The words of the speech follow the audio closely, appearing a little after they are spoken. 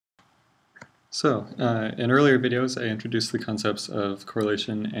In earlier videos, I introduced the concepts of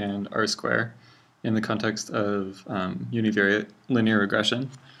correlation and R-square in the context of univariate linear regression.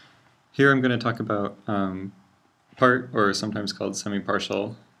 Here I'm going to talk about part, or sometimes called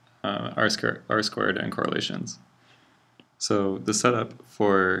semi-partial, R-squared and correlations. So the setup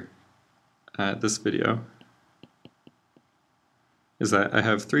for this video is that I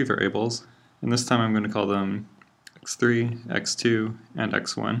have three variables, and this time I'm going to call them x3, x2, and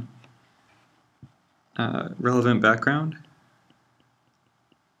x1. Relevant background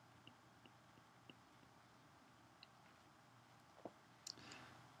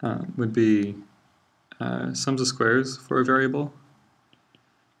would be sums of squares for a variable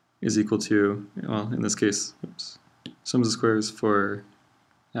is equal to, well, in this case, sums of squares for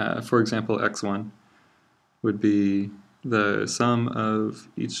example, x1 would be the sum of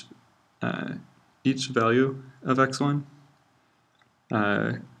each value of x1,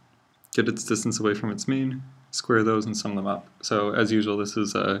 get its distance away from its mean, square those and sum them up. So as usual, this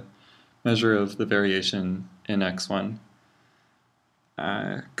is a measure of the variation in x1.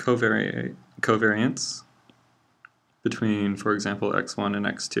 Covariance between, for example, x1 and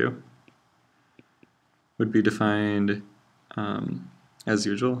x2 would be defined as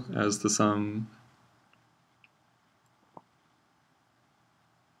usual as the sum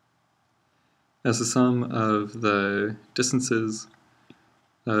of the distances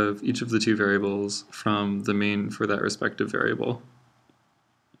of each of the two variables from the mean for that respective variable.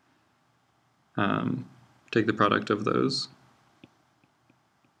 Take the product of those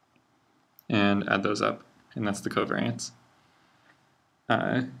and add those up, and that's the covariance.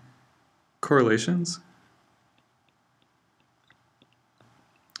 Correlations.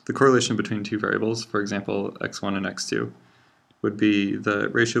 The correlation between two variables, for example, x1 and x2, would be the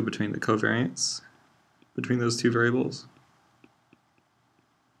ratio between the covariance between those two variables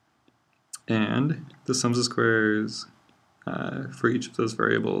and the sums of squares for each of those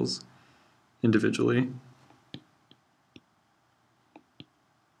variables individually.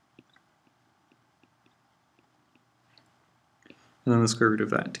 And then the square root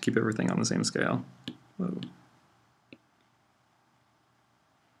of that to keep everything on the same scale. Whoa.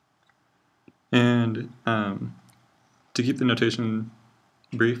 And to keep the notation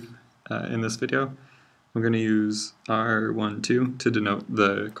brief in this video, I'm going to use R12 to denote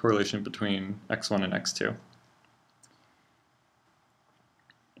the correlation between x1 and x2.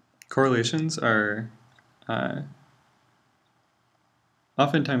 Correlations are,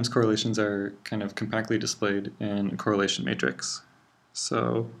 oftentimes correlations are kind of compactly displayed in a correlation matrix.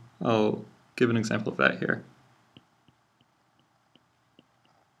 So I'll give an example of that here.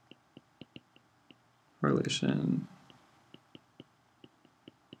 Correlation.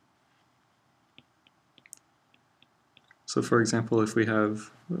 So for example, if we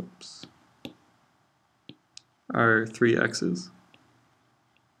have our three x's,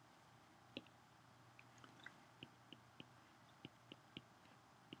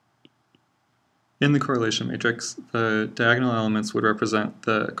 in the correlation matrix, the diagonal elements would represent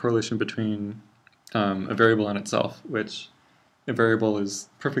the correlation between a variable and itself, which a variable is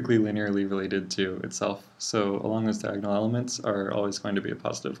perfectly linearly related to itself. So along those diagonal elements are always going to be a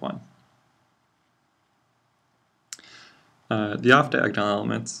positive one. The off-diagonal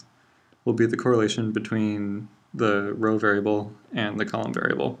elements will be the correlation between the row variable and the column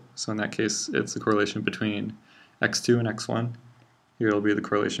variable. So in that case, it's the correlation between x2 and x1. Here it will be the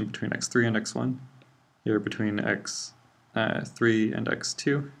correlation between x3 and x1. Here between x3 and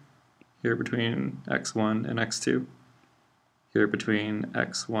x2. Here between x1 and x2. Here between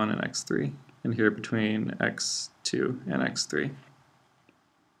x1 and x3. And here between x2 and x3.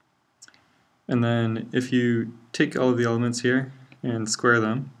 And then if you take all of the elements here and square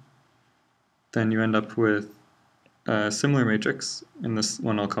them, then you end up with a similar matrix. And this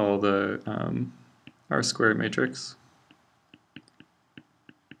one I'll call the R-square matrix.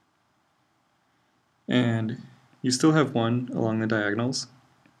 And you still have 1 along the diagonals,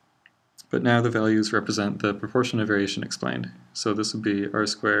 but now the values represent the proportion of variation explained. So this would be R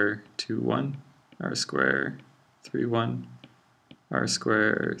square 2, 1, R square 3, 1, R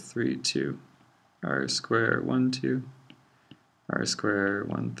square 3, 2, R square 1, 2, R square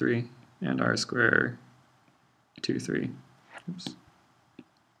 1, 3, and R square 2, 3. Oops.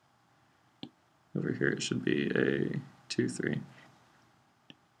 Over here it should be a 2, 3.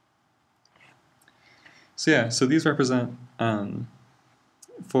 So yeah, so these represent,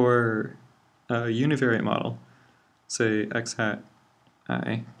 for a univariate model, say x hat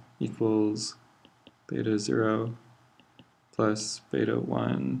I equals beta 0 plus beta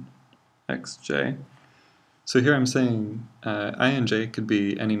 1 xj. So here I'm saying I and j could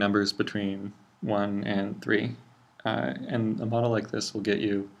be any numbers between 1 and 3. And a model like this will get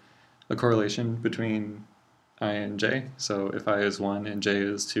you a correlation between I and j. So if I is 1 and j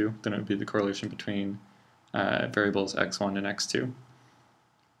is 2, then it would be the correlation between variables x1 and x2.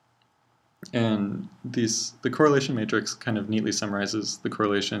 And the correlation matrix kind of neatly summarizes the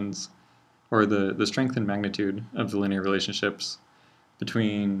correlations, or the strength and magnitude of the linear relationships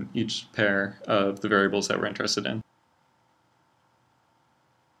between each pair of the variables that we're interested in.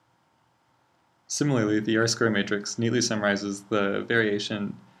 Similarly, the R-square matrix neatly summarizes the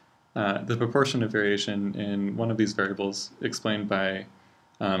variation, the proportion of variation in one of these variables explained by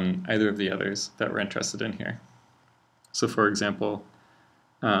either of the others that we're interested in here. So for example,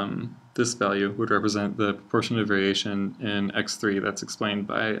 this value would represent the proportion of variation in x3 that's explained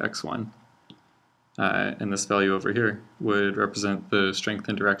by x1. And this value over here would represent the strength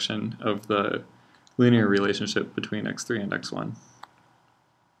and direction of the linear relationship between x3 and x1.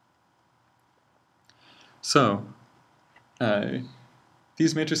 So,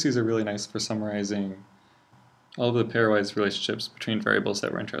 these matrices are really nice for summarizing all the pairwise relationships between variables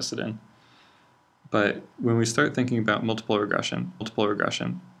that we're interested in. But when we start thinking about multiple regression,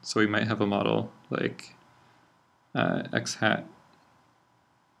 so we might have a model like x hat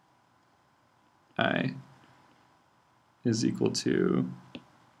I is equal to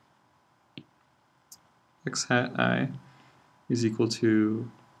x hat I is equal to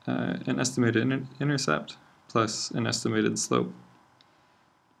an estimated intercept plus an estimated slope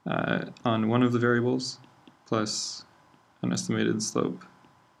on one of the variables plus an estimated slope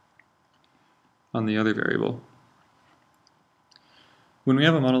on the other variable. When we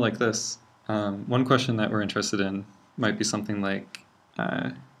have a model like this, one question that we're interested in might be something like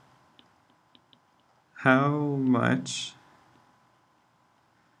how much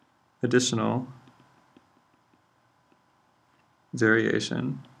additional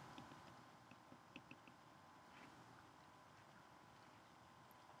variation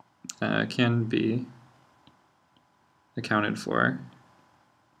can be accounted for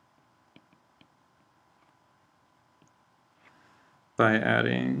by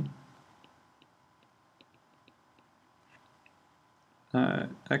adding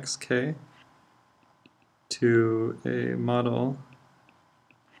xk to a model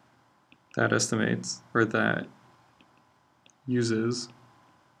that estimates, or that uses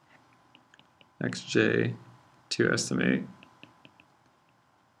xj to estimate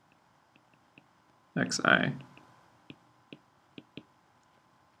xi.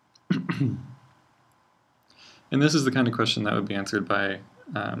 And this is the kind of question that would be answered by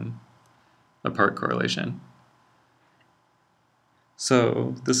a part correlation.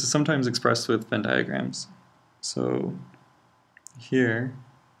 So this is sometimes expressed with Venn diagrams. So here,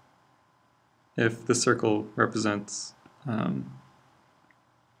 if the circle represents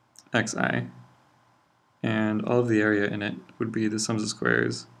xi, and all of the area in it would be the sums of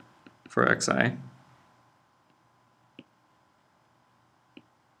squares for xi,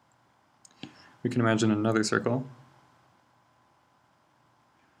 we can imagine another circle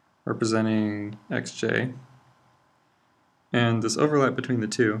representing xj, and this overlap between the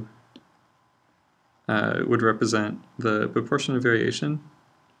two would represent the proportion of variation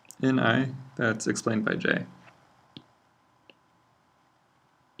in I that's explained by j.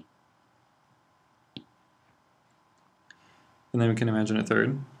 And then we can imagine a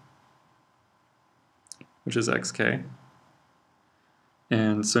third, which is xk.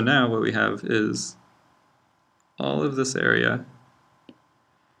 And so now what we have is all of this area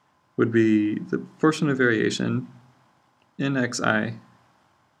would be the proportion of variation in xi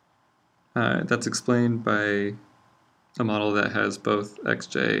that's explained by a model that has both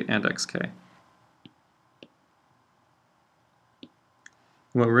xj and xk.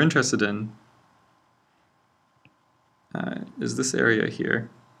 What we're interested in is this area here,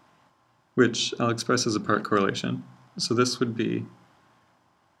 which I'll express as a part correlation. So this would be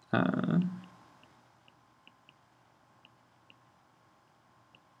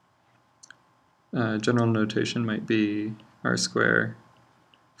general notation might be r square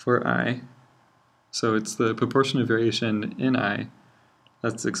for I. So it's the proportion of variation in I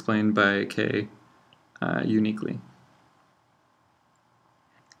that's explained by k uniquely.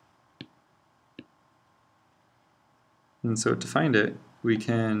 And so to find it, we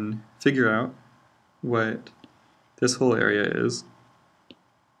can figure out what this whole area is.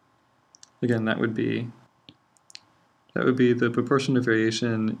 Again, that would be the proportion of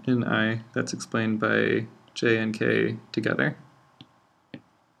variation in I that's explained by j and k together.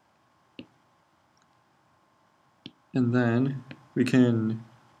 And then we can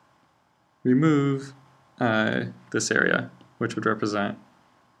remove this area, which would represent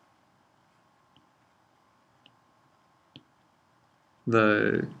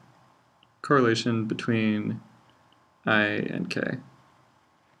the correlation between I and k.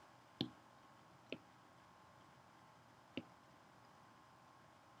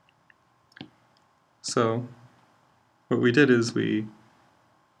 So what we did is we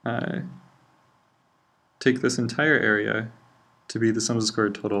take this entire area to be the sum of the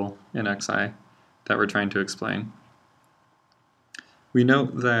squared total in xi that we're trying to explain. We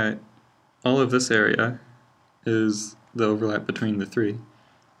note that all of this area is the overlap between the three.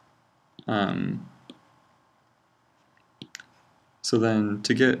 So then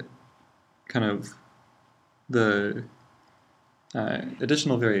to get kind of the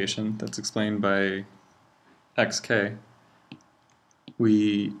additional variation that's explained by xk,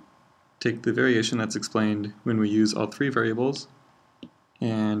 we take the variation that's explained when we use all three variables,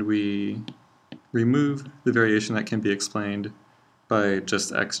 and we remove the variation that can be explained by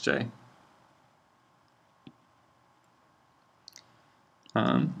just xj.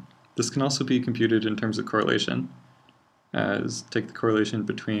 This can also be computed in terms of correlation, as take the correlation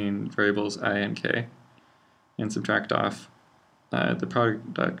between variables I and k and subtract off the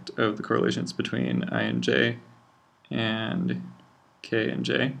product of the correlations between I and j and k and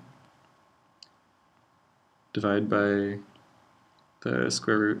j, divide by the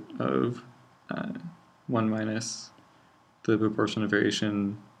square root of 1 minus the proportion of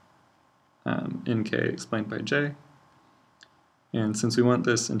variation in k explained by j. And since we want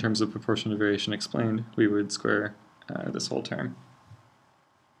this in terms of proportion of variation explained, we would square this whole term.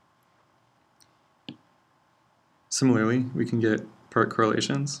 Similarly, we can get part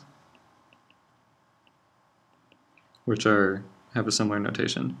correlations, which have a similar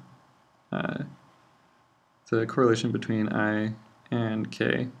notation. The correlation between I and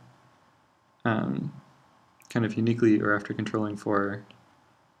k, kind of uniquely or after controlling for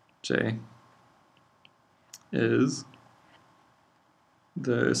j, is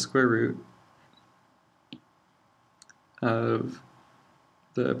the square root of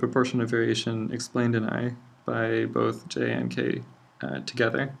the proportion of variation explained in I by both j and k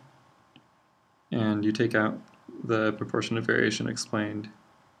together, and you take out the proportion of variation explained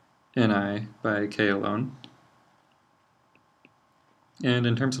in I by k alone. And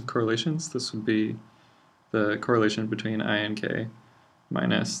in terms of correlations, this would be the correlation between I and k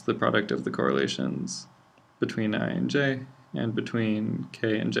minus the product of the correlations between I and j and between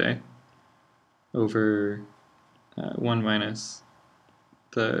k and j over 1 minus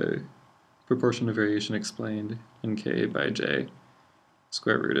the proportion of variation explained in k by j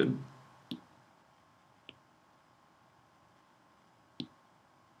square rooted.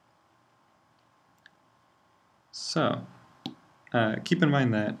 So keep in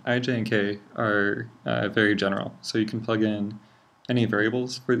mind that I, j, and k are very general, so you can plug in any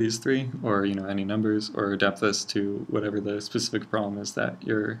variables for these three, or any numbers, or adapt this to whatever the specific problem is that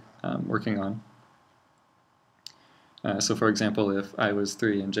you're working on. So for example, if I was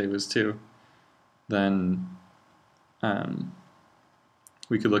 3 and j was 2, then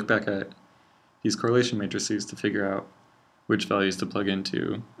we could look back at these correlation matrices to figure out which values to plug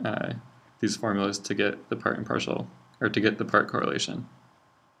into these formulas to get the part impartial, or to get the part correlation.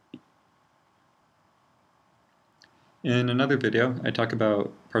 In another video, I talk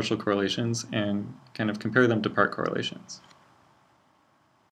about partial correlations and kind of compare them to part correlations.